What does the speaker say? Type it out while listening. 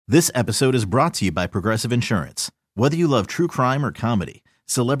This episode is brought to you by Progressive Insurance. Whether you love true crime or comedy,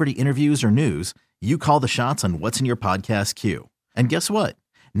 celebrity interviews or news, you call the shots on what's in your podcast queue. And guess what?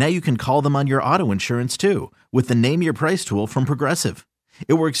 Now you can call them on your auto insurance too with the Name Your Price tool from Progressive.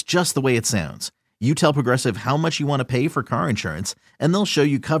 It works just the way it sounds. You tell Progressive how much you want to pay for car insurance, and they'll show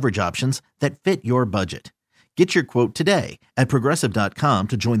you coverage options that fit your budget. Get your quote today at Progressive.com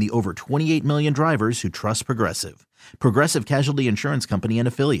to join the over 28 million drivers who trust Progressive. Progressive Casualty Insurance Company and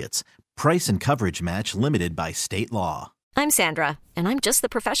Affiliates. Price and coverage match limited by state law. I'm Sandra, and I'm just the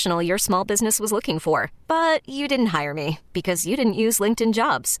professional your small business was looking for. But you didn't hire me because you didn't use LinkedIn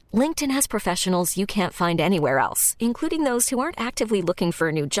Jobs. LinkedIn has professionals you can't find anywhere else, including those who aren't actively looking for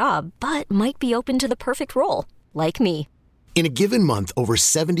a new job, but might be open to the perfect role, like me. In a given month, over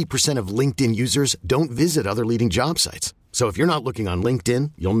 70% of LinkedIn users don't visit other leading job sites. So if you're not looking on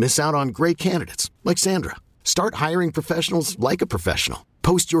LinkedIn, you'll miss out on great candidates like Sandra. Start hiring professionals like a professional.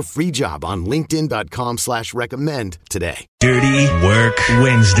 Post your free job on linkedin.com/recommend today. Dirty Work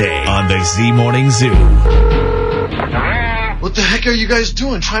Wednesday on the Z Morning Zoo. What the heck are you guys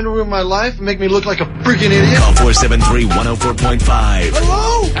doing? Trying to ruin my life and make me look like a freaking idiot? Call 473-104.5.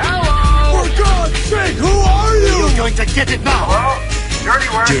 Hello? Hello? For God's sake, who are you? You're going to get it now. Hello? Dirty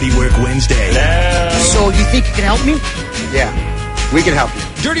Work. Dirty Work Wednesday. So you think you can help me? Yeah, we can help you.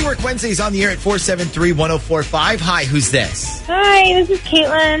 Dirty Work Wednesday's on the air at 473-1045. Hi, who's this? Hi, this is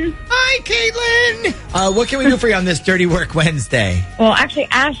Caitlin. Hi, Caitlin. What can we do for you on this Dirty Work Wednesday? Well, actually,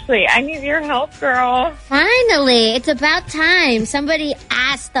 Ashley, I need your help, girl. Finally, it's about time. Somebody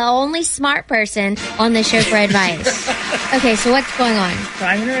asked the only smart person on the show for advice. Okay, so what's going on? So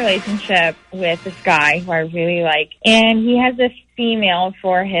I'm in a relationship with this guy who I really like, and he has this female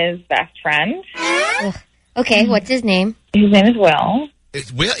for his best friend. Ugh. Okay, what's his name? His name is Will.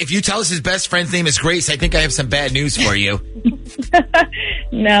 Will, if you tell us his best friend's name is Grace, I think I have some bad news for you.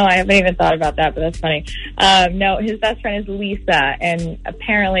 No, I haven't even thought about that, but that's funny. No, his best friend is Lisa, and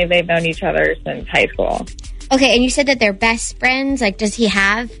apparently they've known each other since high school. Okay, and you said that they're best friends. Like, does he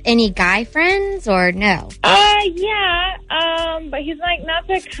have any guy friends or no? Yeah, but he's like not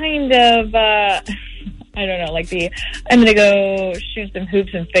the kind of, I don't know, like I'm going to go shoot some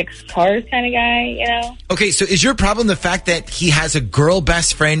hoops and fix cars kind of guy, you know? Okay, so is your problem the fact that he has a girl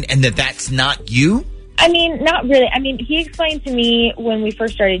best friend and that's not you? I mean, not really. I mean, he explained to me when we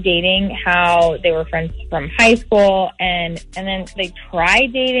first started dating how they were friends from high school, and then they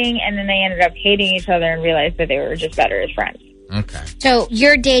tried dating, and then they ended up hating each other and realized that they were just better as friends. Okay. So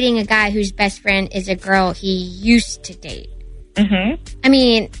you're dating a guy whose best friend is a girl he used to date. Mm-hmm. I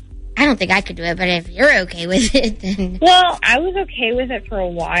mean, I don't think I could do it, but if you're okay with it, then... Well, I was okay with it for a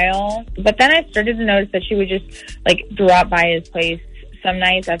while, but then I started to notice that she would just, like, drop by his place some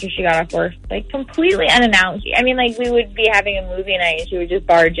nights after she got off work, like, completely unannounced. I mean, like, we would be having a movie night, and she would just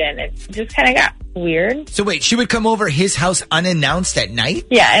barge in. It just kind of got weird. So wait, she would come over his house unannounced at night?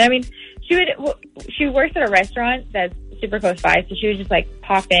 Yeah, and I mean, she works at a restaurant that's super close by, so she would just, like,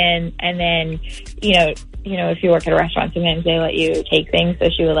 pop in, and then, you know, if you work at a restaurant, sometimes they let you take things, so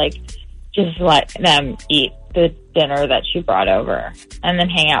she would, like, just let them eat the dinner that she brought over and then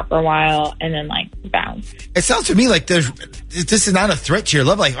hang out for a while and then, like, bounce. It sounds to me like this is not a threat to your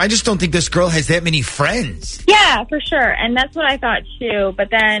love life. I just don't think this girl has that many friends. Yeah, for sure. And that's what I thought, too. But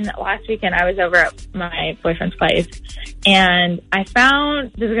then last weekend I was over at my boyfriend's place, and I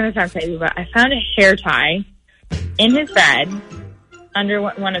found, this is going to sound crazy, but I found a hair tie in his bed under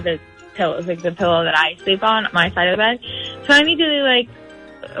one of the pillows, like the pillow that I sleep on my side of the bed. So I immediately,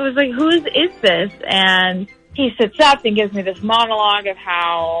 I was like, whose is this? And he sits up and gives me this monologue of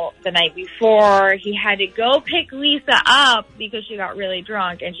how the night before he had to go pick Lisa up because she got really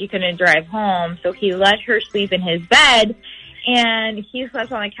drunk and she couldn't drive home. So he let her sleep in his bed and he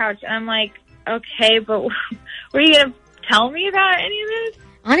slept on the couch. And I'm like, okay, but were you going to tell me about any of this?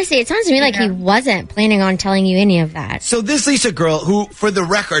 Honestly, it sounds to me like he wasn't planning on telling you any of that. So this Lisa girl, who, for the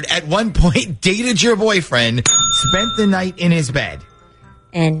record, at one point dated your boyfriend, spent the night in his bed.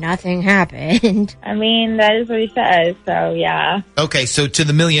 And nothing happened. I mean, that is what he says, so yeah. Okay, so to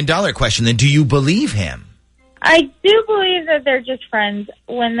the $1 million question, then, do you believe him? I do believe that they're just friends.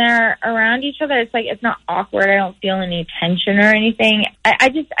 When they're around each other, it's like, it's not awkward. I don't feel any tension or anything. I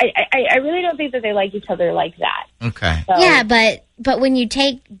really don't think that they like each other like that. Okay. So. Yeah, but when you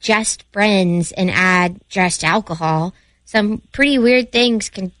take just friends and add just alcohol, some pretty weird things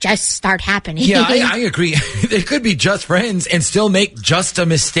can just start happening. Yeah, I agree. They could be just friends and still make just a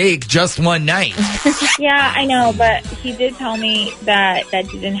mistake just one night. Yeah, I know, but he did tell me that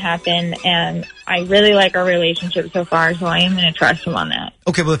didn't happen, and I really like our relationship so far, so I am going to trust him on that.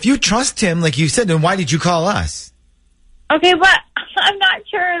 Okay, well, if you trust him, like you said, then why did you call us? Okay, but I'm not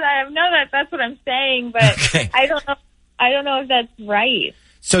sure that I know that's what I'm saying, but Okay. I don't know if that's right.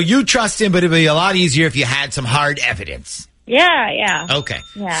 So you trust him, but it'd be a lot easier if you had some hard evidence. Yeah. Okay.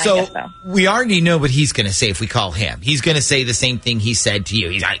 Yeah, I So, guess so. we already know what he's going to say if we call him. He's going to say the same thing he said to you.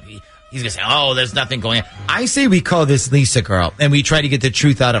 He's going to say, oh, there's nothing going on. I say we call this Lisa girl and we try to get the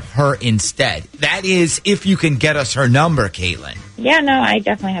truth out of her instead. That is, if you can get us her number, Caitlin. Yeah, no, I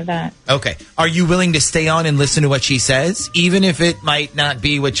definitely have that. Okay. Are you willing to stay on and listen to what she says, even if it might not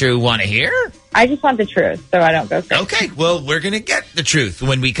be what you want to hear? I just want the truth, so I don't go crazy. Okay. Well, we're going to get the truth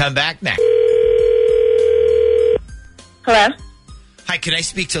when we come back next. Hello? Hi, can I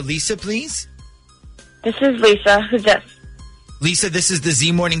speak to Lisa, please? This is Lisa. Who's this? Lisa, this is the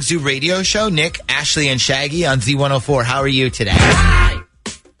Z Morning Zoo radio show. Nick, Ashley, and Shaggy on Z104. How are you today?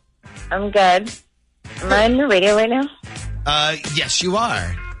 I'm good. Am I on the radio right now? Yes, you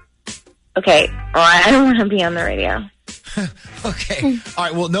are. Okay. Well, I don't want to be on the radio. Okay. All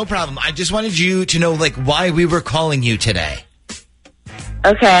right. Well, no problem. I just wanted you to know, why we were calling you today.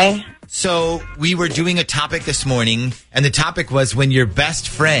 Okay. So we were doing a topic this morning, and the topic was when your best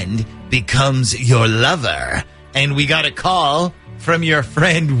friend becomes your lover. And we got a call from your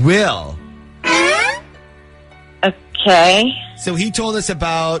friend Will. Okay. So he told us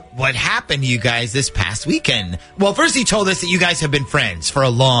about what happened to you guys this past weekend. Well, first he told us that you guys have been friends for a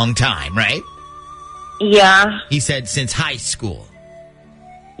long time, right? Yeah. He said since high school.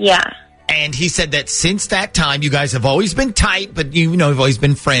 Yeah. And he said that since that time, you guys have always been tight, but you've always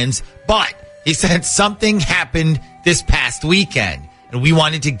been friends. But he said something happened this past weekend, and we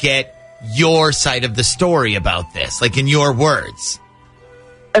wanted to get your side of the story about this, in your words.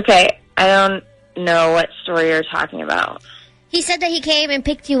 Okay. I don't know what story you're talking about. He said that he came and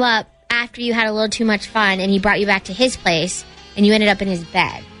picked you up after you had a little too much fun, and he brought you back to his place, and you ended up in his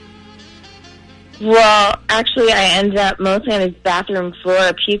bed. Well, actually, I ended up mostly on his bathroom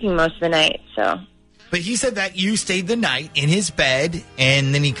floor puking most of the night, so. But he said that you stayed the night in his bed,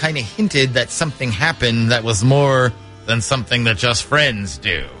 and then he kind of hinted that something happened that was more than something that just friends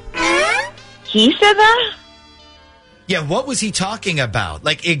do. He said that? Yeah, what was he talking about?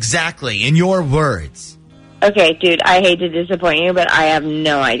 Exactly, in your words. Okay, dude, I hate to disappoint you, but I have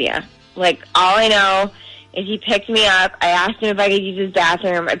no idea. All I know is he picked me up, I asked him if I could use his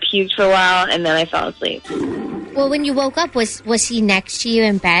bathroom, I puked for a while, and then I fell asleep. Well, when you woke up, was he next to you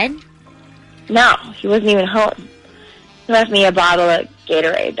in bed? No, he wasn't even home. He left me a bottle of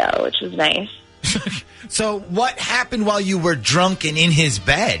Gatorade, though, which was nice. So what happened while you were drunk and in his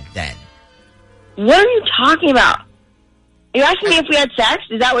bed, then? What are you talking about? Are you asking me if we had sex?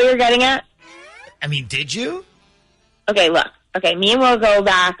 Is that what you're getting at? I mean, did you? Okay, look. Okay, me and Will go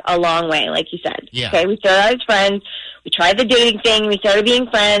back a long way, like you said. Yeah. Okay, we started out as friends. We tried the dating thing. We started being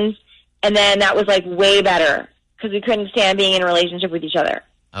friends. And then that was, way better because we couldn't stand being in a relationship with each other.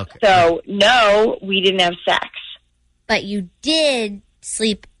 Okay. So, no, we didn't have sex. But you did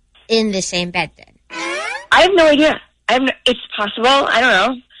sleep in the same bed then. I have no idea. It's possible. I don't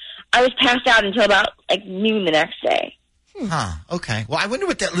know. I was passed out until about, noon the next day. Huh. Okay. Well, I wonder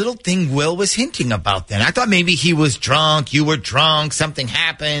what that little thing Will was hinting about then. I thought maybe he was drunk, you were drunk, something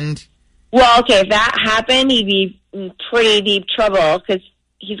happened. Well, okay, if that happened, he'd be in pretty deep trouble because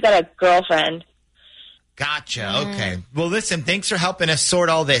he's got a girlfriend. Gotcha. Okay. Well, listen, thanks for helping us sort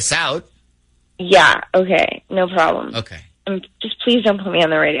all this out. Yeah, okay. No problem. Okay. Just please don't put me on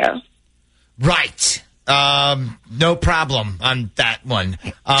the radio. Right. No problem on that one.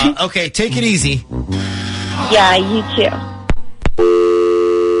 Okay, take it easy. Yeah, you too.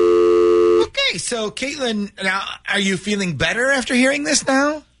 Okay, so Caitlin, now, are you feeling better after hearing this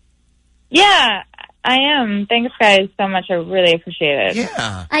now? Yeah, I am. Thanks, guys, so much. I really appreciate it.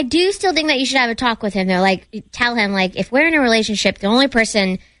 Yeah. I do still think that you should have a talk with him, though. Tell him, if we're in a relationship, the only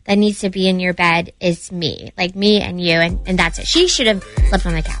person that needs to be in your bed is me. Me and you, and that's it. She should have slept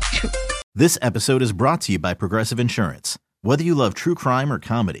on the couch. This episode is brought to you by Progressive Insurance. Whether you love true crime or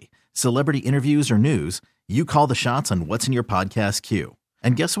comedy, celebrity interviews or news, you call the shots on what's in your podcast queue.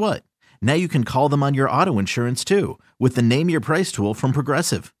 And guess what? Now you can call them on your auto insurance too with the Name Your Price tool from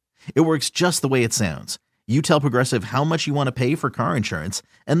Progressive. It works just the way it sounds. You tell Progressive how much you want to pay for car insurance,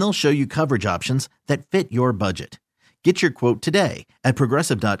 and they'll show you coverage options that fit your budget. Get your quote today at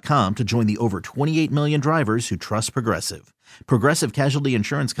Progressive.com to join the over 28 million drivers who trust Progressive. Progressive Casualty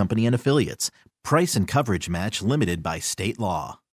Insurance Company and Affiliates. Price and coverage match limited by state law.